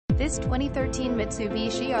This 2013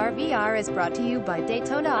 Mitsubishi RVR is brought to you by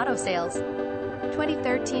Daytona Auto Sales.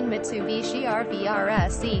 2013 Mitsubishi RVR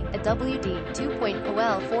SE, a WD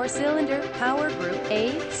 2.0L 4-cylinder, Power Group,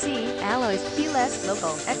 AC, alloys, keyless,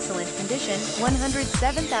 local, excellent condition,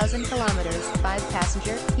 107,000 kilometers,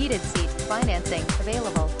 5-passenger, heated seat, financing,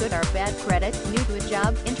 available, good or bad credit, new to a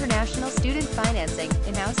job, international student financing,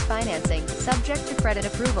 in-house financing, subject to credit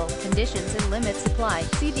approval, conditions and limits apply.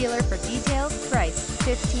 See dealer for details. Price,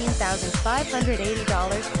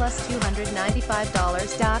 $15,580 plus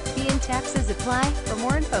 $295. Dock fee and taxes apply. For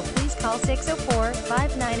more info, please call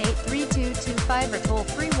 604-598-3225 or toll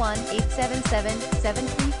free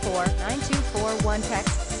 1-877-734-9241.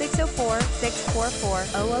 Text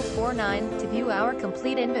 604-644-0049. To view our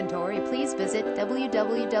complete inventory, please visit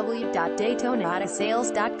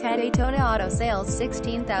www.daytonaautobrokers.ca. Daytona Auto Sales,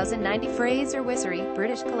 16,090 Fraser, Surrey,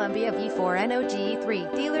 British Columbia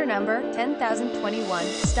V4NOG3. Dealer number 10,021.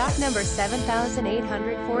 Stock number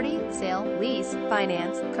 7,840. Sale, lease,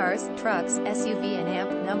 finance, cars, trucks, SUV and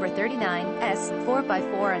amp number 39S,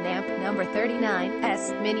 4x4 and amp number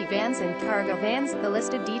 39S, minivans and cargo vans. The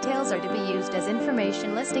listed details are to be used as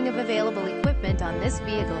information listing of available equipment on this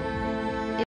vehicle.